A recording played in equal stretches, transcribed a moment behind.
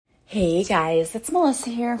Hey guys, it's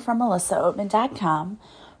Melissa here from melissaoatman.com.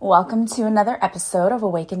 Welcome to another episode of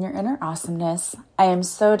Awaken Your Inner Awesomeness. I am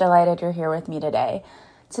so delighted you're here with me today.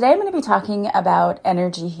 Today I'm going to be talking about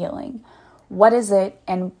energy healing. What is it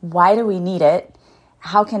and why do we need it?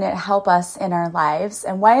 How can it help us in our lives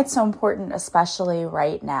and why it's so important, especially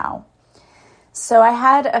right now? So I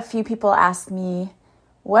had a few people ask me,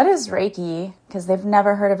 what is Reiki? Because they've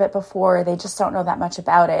never heard of it before. They just don't know that much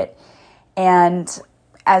about it. And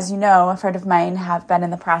as you know, a friend of mine have been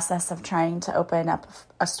in the process of trying to open up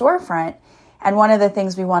a storefront. And one of the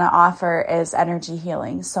things we want to offer is energy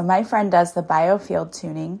healing. So my friend does the biofield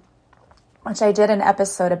tuning, which I did an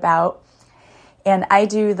episode about. And I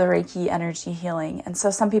do the Reiki energy healing. And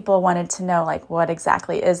so some people wanted to know, what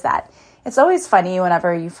exactly is that? It's always funny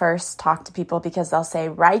whenever you first talk to people because they'll say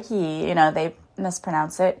Reiki, they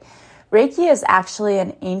mispronounce it. Reiki is actually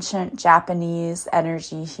an ancient Japanese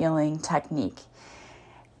energy healing technique.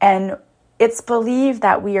 And it's believed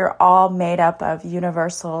that we are all made up of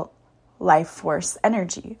universal life force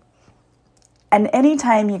energy. And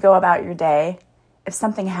anytime you go about your day, if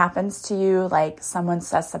something happens to you, like someone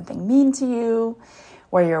says something mean to you,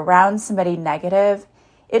 or you're around somebody negative,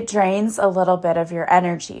 it drains a little bit of your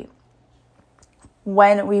energy.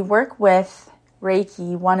 When we work with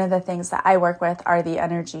Reiki, one of the things that I work with are the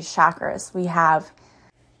energy chakras.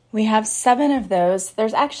 We have 7 of those.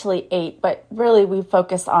 There's actually 8, but really we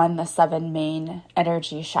focus on the 7 main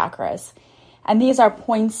energy chakras. And these are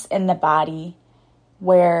points in the body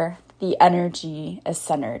where the energy is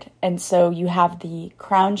centered. And so you have the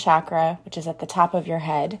crown chakra, which is at the top of your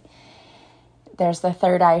head. There's the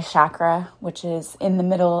third eye chakra, which is in the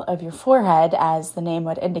middle of your forehead, as the name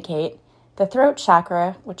would indicate. The throat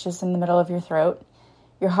chakra, which is in the middle of your throat.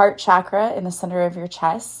 Your heart chakra in the center of your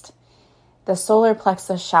chest. The solar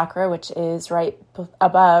plexus chakra, which is right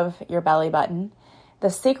above your belly button, the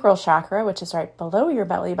sacral chakra, which is right below your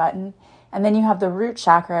belly button, and then you have the root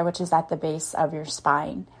chakra, which is at the base of your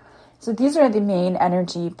spine. So these are the main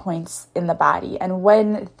energy points in the body. And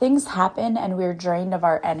when things happen and we're drained of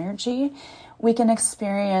our energy, we can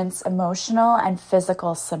experience emotional and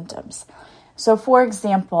physical symptoms. So for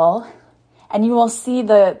example, and you will see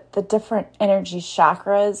the different energy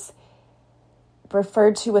chakras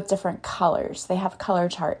referred to with different colors. They have color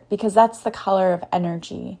chart because that's the color of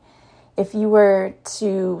energy. If you were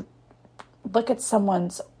to look at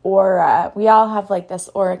someone's aura, we all have this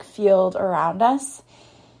auric field around us.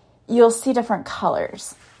 You'll see different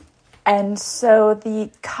colors. And so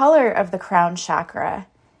the color of the crown chakra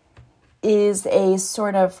is a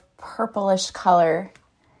sort of purplish color.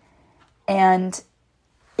 And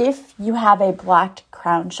if you have a blocked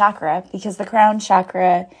crown chakra, because the crown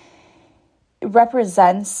chakra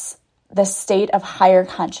represents the state of higher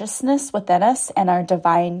consciousness within us and our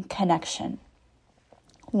divine connection.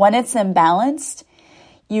 When it's imbalanced,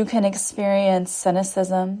 you can experience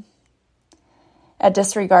cynicism, a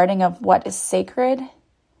disregarding of what is sacred,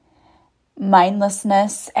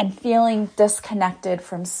 mindlessness, and feeling disconnected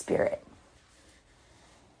from spirit.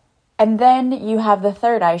 And then you have the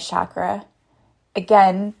third eye chakra.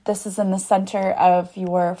 Again, this is in the center of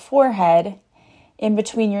your forehead, in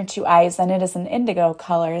between your 2 eyes, and it is an indigo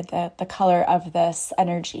color, the color of this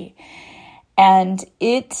energy. And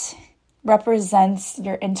it represents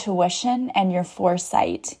your intuition and your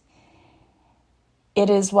foresight.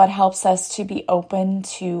 It is what helps us to be open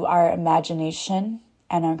to our imagination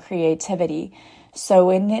and our creativity. So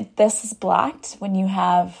when this is blocked, when you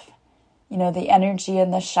have, the energy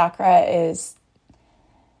in this chakra is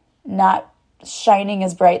not shining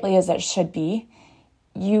as brightly as it should be,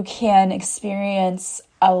 you can experience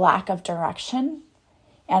a lack of direction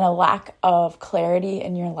and a lack of clarity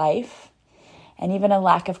in your life and even a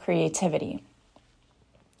lack of creativity.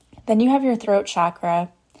 Then you have your throat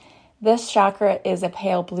chakra. This chakra is a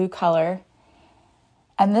pale blue color,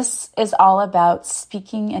 and this is all about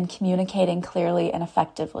speaking and communicating clearly and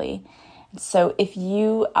effectively. So if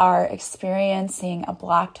you are experiencing a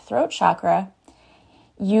blocked throat chakra,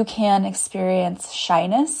 you can experience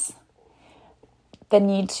shyness, the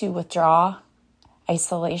need to withdraw,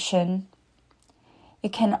 isolation.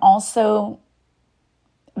 It can also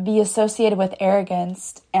be associated with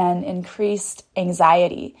arrogance and increased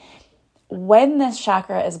anxiety. When this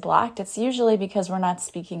chakra is blocked, it's usually because we're not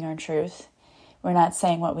speaking our truth. We're not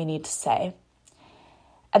saying what we need to say.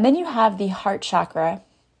 And then you have the heart chakra.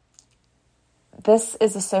 This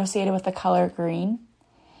is associated with the color green.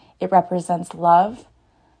 It represents love,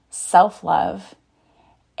 self-love,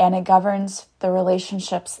 and it governs the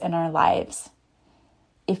relationships in our lives.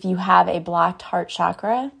 If you have a blocked heart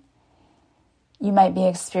chakra, you might be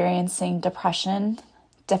experiencing depression,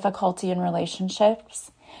 difficulty in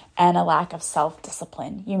relationships, and a lack of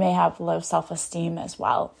self-discipline. You may have low self-esteem as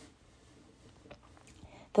well.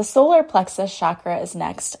 The solar plexus chakra is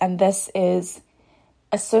next, and this is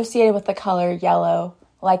associated with the color yellow,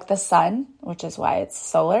 like the sun, which is why it's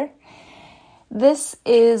solar. This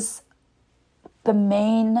is the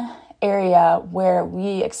main area where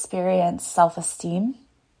we experience self-esteem.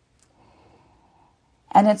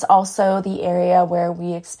 And it's also the area where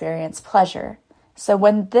we experience pleasure. So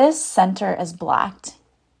when this center is blocked,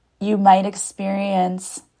 you might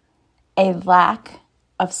experience a lack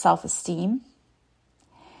of self-esteem,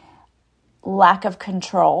 lack of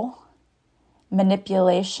control,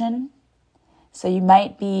 manipulation. So you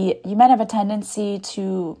might have a tendency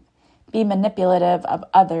to be manipulative of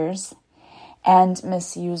others and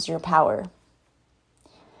misuse your power.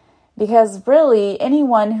 Because really,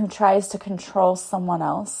 anyone who tries to control someone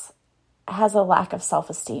else has a lack of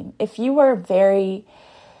self-esteem. If you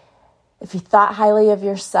thought highly of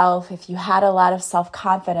yourself, if you had a lot of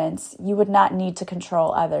self-confidence, you would not need to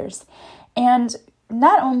control others. And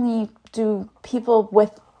not only do people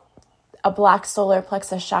with a blocked solar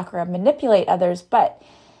plexus chakra manipulate others, but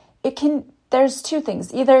there's two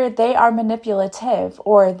things. Either they are manipulative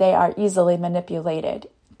or they are easily manipulated.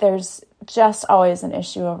 There's just always an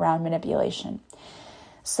issue around manipulation.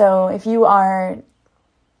 So if you are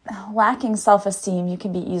lacking self-esteem, you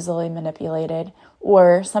can be easily manipulated.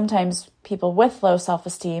 Or sometimes people with low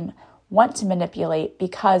self-esteem want to manipulate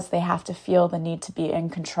because they have to feel the need to be in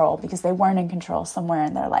control because they weren't in control somewhere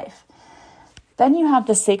in their life. Then you have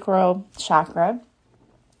the sacral chakra.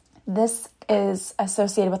 This is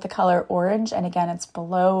associated with the color orange, and again, it's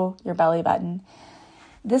below your belly button.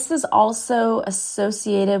 This is also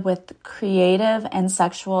associated with creative and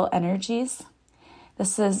sexual energies.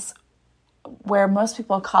 This is where most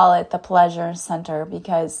people call it the pleasure center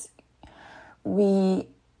because we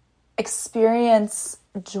experience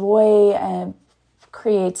joy and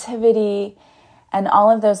creativity and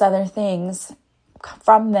all of those other things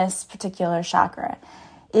from this particular chakra.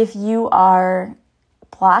 If you are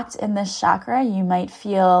blocked in this chakra, you might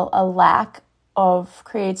feel a lack of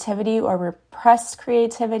creativity or repressed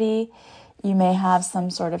creativity. You may have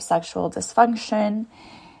some sort of sexual dysfunction.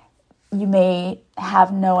 You may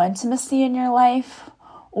have no intimacy in your life,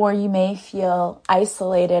 or you may feel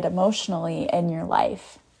isolated emotionally in your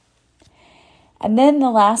life. And then the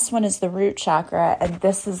last one is the root chakra, and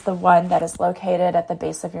this is the one that is located at the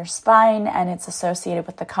base of your spine, and it's associated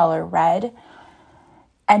with the color red.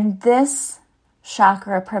 And this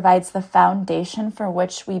chakra provides the foundation for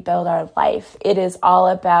which we build our life. It is all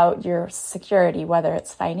about your security, whether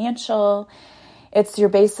it's financial, it's your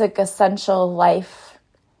basic essential life,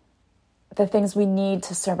 the things we need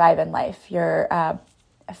to survive in life, your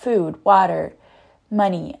food, water,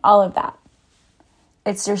 money, all of that.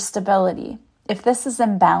 It's your stability. If this is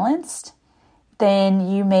imbalanced, then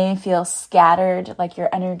you may feel scattered, like your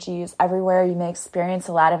energy is everywhere. You may experience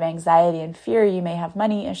a lot of anxiety and fear. You may have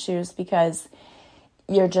money issues because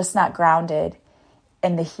you're just not grounded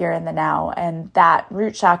in the here and the now. And that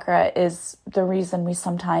root chakra is the reason we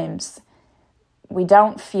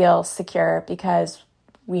don't feel secure because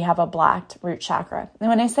we have a blocked root chakra. And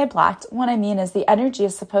when I say blocked, what I mean is the energy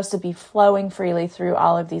is supposed to be flowing freely through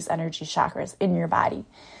all of these energy chakras in your body.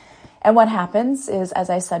 And what happens is, as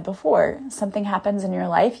I said before, something happens in your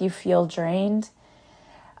life, you feel drained,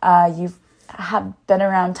 you have been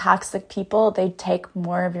around toxic people, they take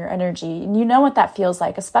more of your energy. And you know what that feels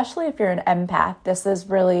like, especially if you're an empath. This is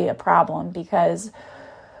really a problem because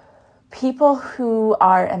people who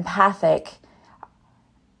are empathic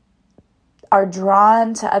are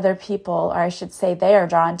drawn to other people, or I should say they are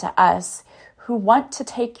drawn to us, who want to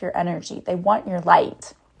take your energy. They want your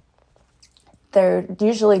light. They're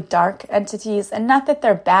usually dark entities, and not that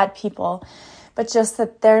they're bad people, but just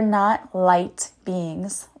that they're not light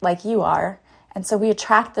beings like you are. And so we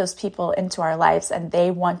attract those people into our lives, and they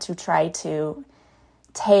want to try to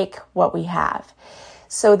take what we have.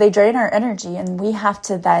 So they drain our energy, and we have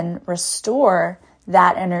to then restore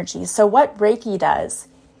that energy. So what Reiki does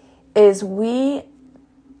is what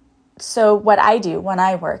I do when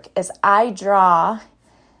I work is I draw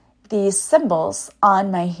these symbols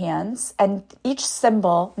on my hands, and each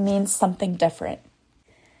symbol means something different.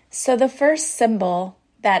 So the first symbol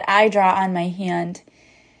that I draw on my hand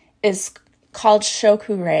is called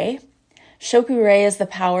Shoku-rei. Shoku-rei is the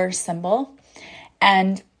power symbol,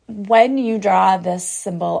 and when you draw this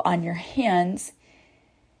symbol on your hands,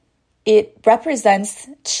 it represents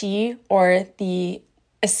chi, or the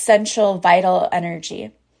essential vital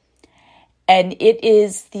energy, and it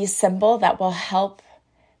is the symbol that will help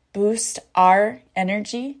boost our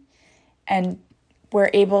energy, and we're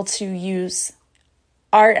able to use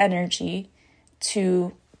our energy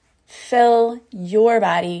to fill your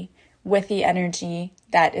body with the energy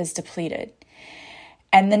that is depleted.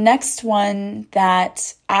 And the next one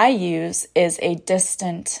that I use is a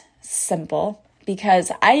distant symbol,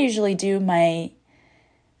 because I usually do my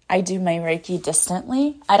Reiki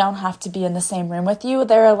distantly. I don't have to be in the same room with you.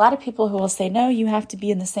 There are a lot of people who will say, no, you have to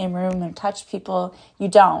be in the same room and touch people. You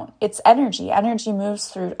don't. It's energy. Energy moves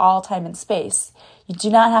through all time and space. You do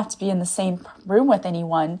not have to be in the same room with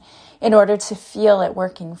anyone in order to feel it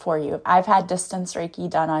working for you. I've had distance Reiki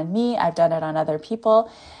done on me. I've done it on other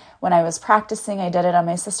people. When I was practicing, I did it on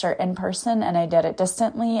my sister in person, and I did it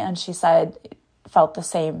distantly, and she said it felt the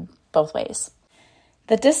same both ways.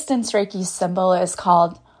 The distance Reiki symbol is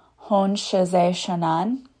called Hon Shize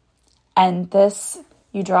Shonan, and this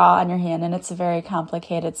you draw on your hand, and it's a very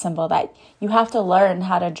complicated symbol that you have to learn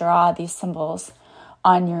how to draw these symbols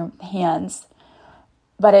on your hands.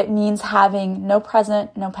 But it means having no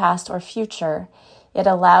present, no past, or future. It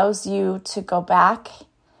allows you to go back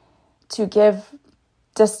to give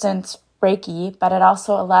distant Reiki, but it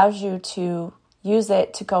also allows you to use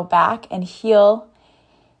it to go back and heal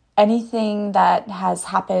anything that has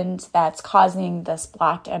happened that's causing this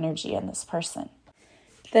blocked energy in this person.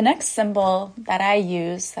 The next symbol that I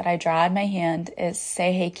use, that I draw in my hand, is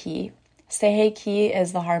Seiheki. Seiheki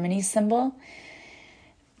is the harmony symbol.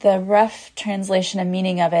 The rough translation and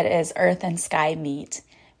meaning of it is earth and sky meet,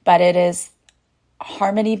 but it is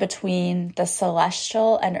harmony between the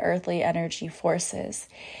celestial and earthly energy forces.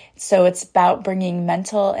 So it's about bringing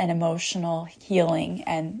mental and emotional healing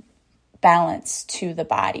and balance to the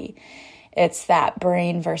body. It's that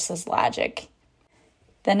brain versus logic.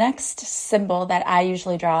 The next symbol that I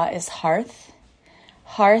usually draw is hearth.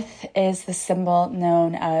 Hearth is the symbol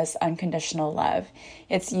known as unconditional love.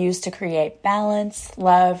 It's used to create balance,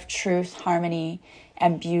 love, truth, harmony,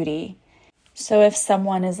 and beauty. So if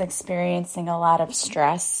someone is experiencing a lot of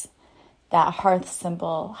stress, that hearth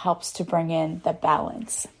symbol helps to bring in the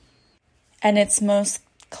balance. And it's most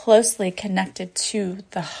closely connected to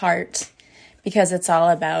the heart because it's all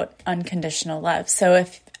about unconditional love. So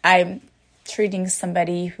if I'm treating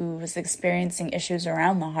somebody who is experiencing issues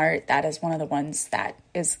around the heart, that is one of the ones that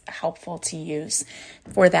is helpful to use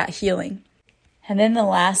for that healing. And then the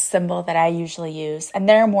last symbol that I usually use, and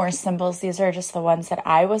there are more symbols, these are just the ones that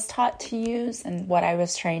I was taught to use and what I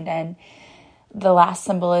was trained in. The last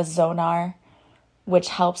symbol is Zonar, which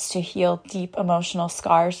helps to heal deep emotional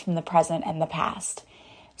scars from the present and the past.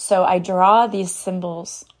 So I draw these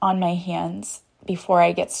symbols on my hands before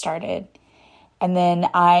I get started. And then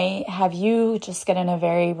I have you just get in a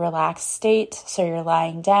very relaxed state. So you're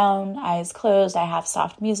lying down, eyes closed. I have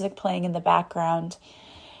soft music playing in the background.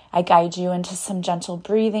 I guide you into some gentle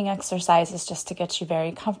breathing exercises just to get you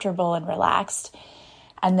very comfortable and relaxed.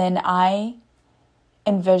 And then I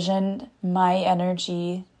envision my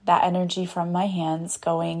energy, that energy from my hands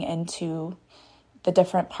going into the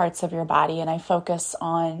different parts of your body, and I focus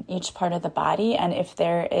on each part of the body. And if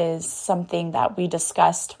there is something that we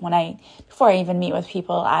discussed before I even meet with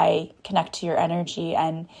people, I connect to your energy.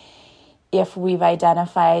 And if we've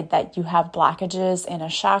identified that you have blockages in a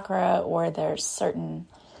chakra, or there's certain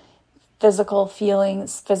physical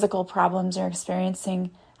feelings, physical problems you're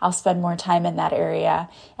experiencing, I'll spend more time in that area.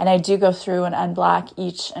 And I do go through and unblock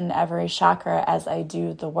each and every chakra as I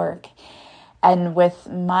do the work. And with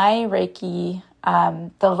my Reiki,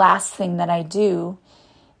 the last thing that I do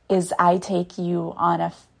is I take you on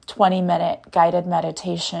a 20-minute guided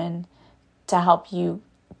meditation to help you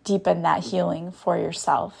deepen that healing for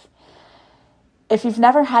yourself. If you've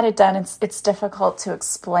never had it done, it's difficult to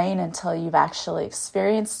explain until you've actually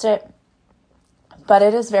experienced it. But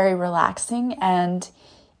it is very relaxing. And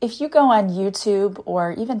if you go on YouTube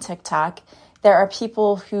or even TikTok, there are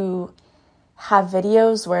people who have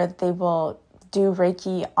videos where they will do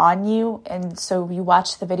Reiki on you. And so you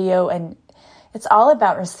watch the video and it's all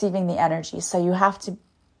about receiving the energy. So you have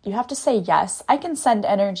to say yes. I can send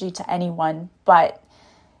energy to anyone, but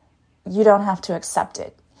you don't have to accept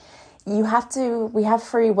it. We have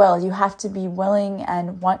free will. You have to be willing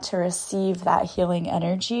and want to receive that healing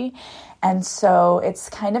energy. And so it's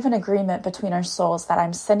kind of an agreement between our souls that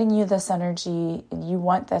I'm sending you this energy and you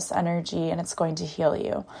want this energy and it's going to heal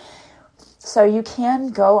you. So you can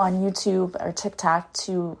go on YouTube or TikTok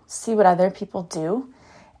to see what other people do.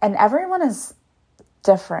 And everyone is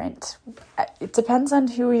different. It depends on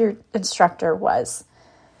who your instructor was.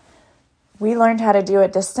 We learned how to do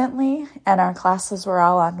it distantly, and our classes were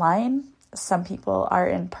all online. Some people are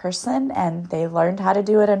in person, and they learned how to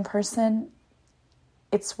do it in person.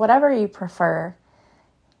 It's whatever you prefer.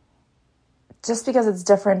 Just because it's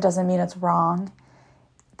different doesn't mean it's wrong.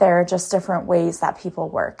 there are just different ways that people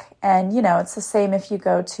work. And, it's the same if you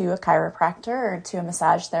go to a chiropractor or to a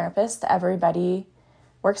massage therapist. Everybody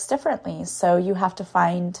works differently. So you have to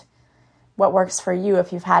find what works for you.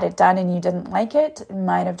 If you've had it done and you didn't like it, it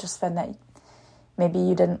might have just been that maybe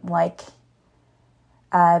you didn't like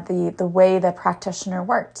the way the practitioner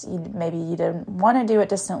worked. Maybe you didn't want to do it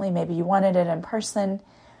distantly. Maybe you wanted it in person.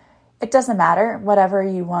 It doesn't matter. Whatever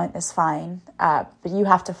you want is fine. But you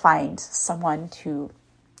have to find someone who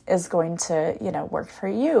is going to, work for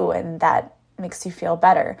you and that makes you feel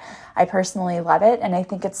better. I personally love it. And I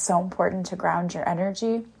think it's so important to ground your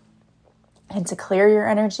energy and to clear your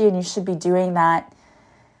energy. And you should be doing that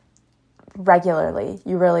regularly.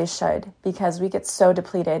 You really should, because we get so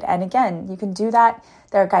depleted. And again, you can do that.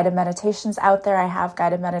 There are guided meditations out there. I have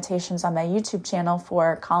guided meditations on my YouTube channel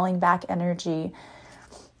for calling back energy.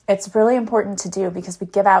 It's really important to do because we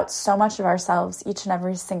give out so much of ourselves each and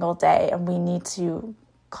every single day, and we need to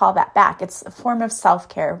call that back. It's a form of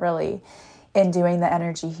self-care, really, in doing the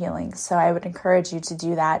energy healing. So I would encourage you to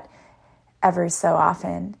do that every so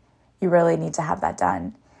often. You really need to have that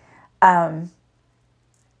done.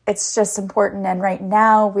 It's just important. And right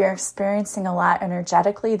now we're experiencing a lot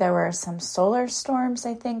energetically. There were some solar storms,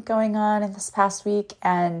 I think, going on in this past week.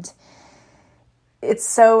 And it's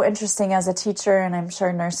so interesting as a teacher, and I'm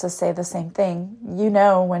sure nurses say the same thing.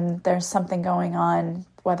 When there's something going on,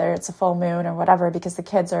 whether it's a full moon or whatever, because the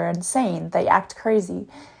kids are insane. They act crazy,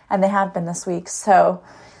 and they have been this week. So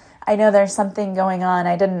I know there's something going on.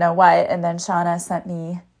 I didn't know what. And then Shauna sent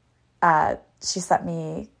me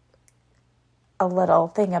a little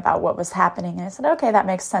thing about what was happening. And I said, okay, that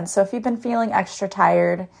makes sense. So if you've been feeling extra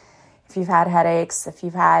tired, if you've had headaches, if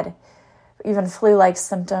you've had even flu-like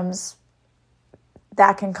symptoms,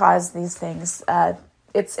 that can cause these things.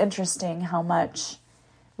 It's interesting how much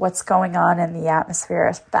what's going on in the atmosphere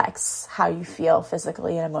affects how you feel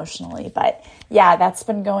physically and emotionally. But yeah, that's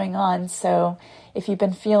been going on. So if you've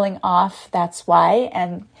been feeling off, that's why.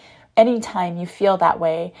 And anytime you feel that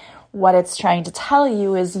way, what it's trying to tell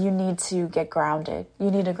you is you need to get grounded. You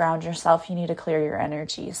need to ground yourself. You need to clear your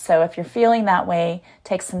energy. So if you're feeling that way,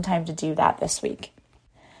 take some time to do that this week.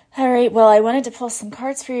 All right, well, I wanted to pull some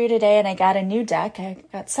cards for you today, and I got a new deck. I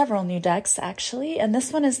got several new decks, actually, and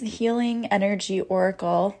this one is the Healing Energy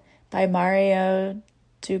Oracle by Mario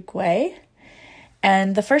Duguay.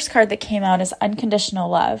 And the first card that came out is Unconditional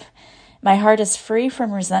Love. My heart is free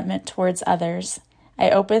from resentment towards others. I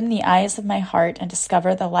open the eyes of my heart and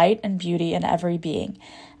discover the light and beauty in every being.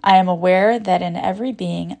 I am aware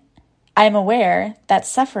that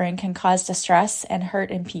suffering can cause distress and hurt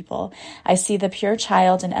in people. I see the pure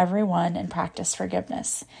child in everyone and practice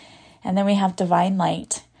forgiveness. And then we have Divine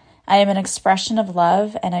Light. I am an expression of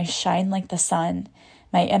love and I shine like the sun.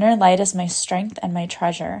 My inner light is my strength and my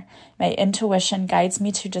treasure. My intuition guides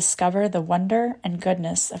me to discover the wonder and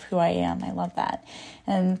goodness of who I am. I love that.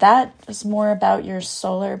 And that is more about your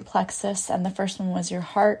solar plexus. And the first one was your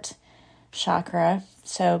heart chakra.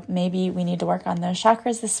 So maybe we need to work on those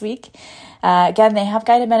chakras this week. Again, they have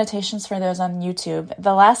guided meditations for those on YouTube.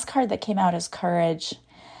 The last card that came out is Courage.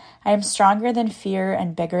 I am stronger than fear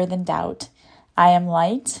and bigger than doubt. I am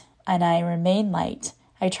light and I remain light.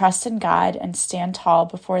 I trust in God and stand tall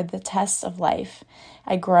before the tests of life.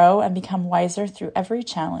 I grow and become wiser through every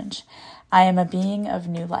challenge. I am a being of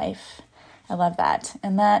new life. I love that.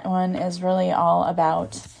 And that one is really all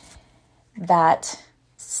about that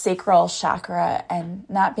sacral chakra and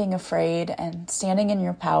not being afraid and standing in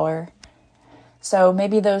your power. So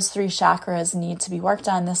maybe those 3 chakras need to be worked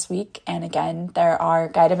on this week. And again, there are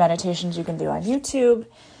guided meditations you can do on YouTube.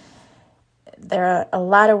 There are a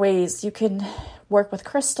lot of ways you can work with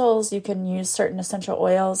crystals. You can use certain essential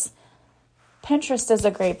oils. Pinterest is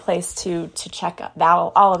a great place to check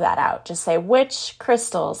all of that out. Just say which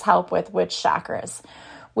crystals help with which chakras,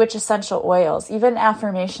 which essential oils, even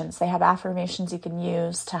affirmations. They have affirmations you can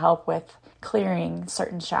use to help with clearing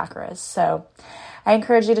certain chakras. So I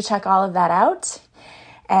encourage you to check all of that out.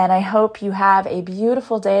 And I hope you have a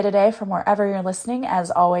beautiful day today from wherever you're listening.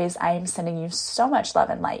 As always, I am sending you so much love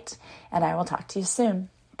and light. And I will talk to you soon.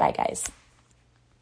 Bye, guys.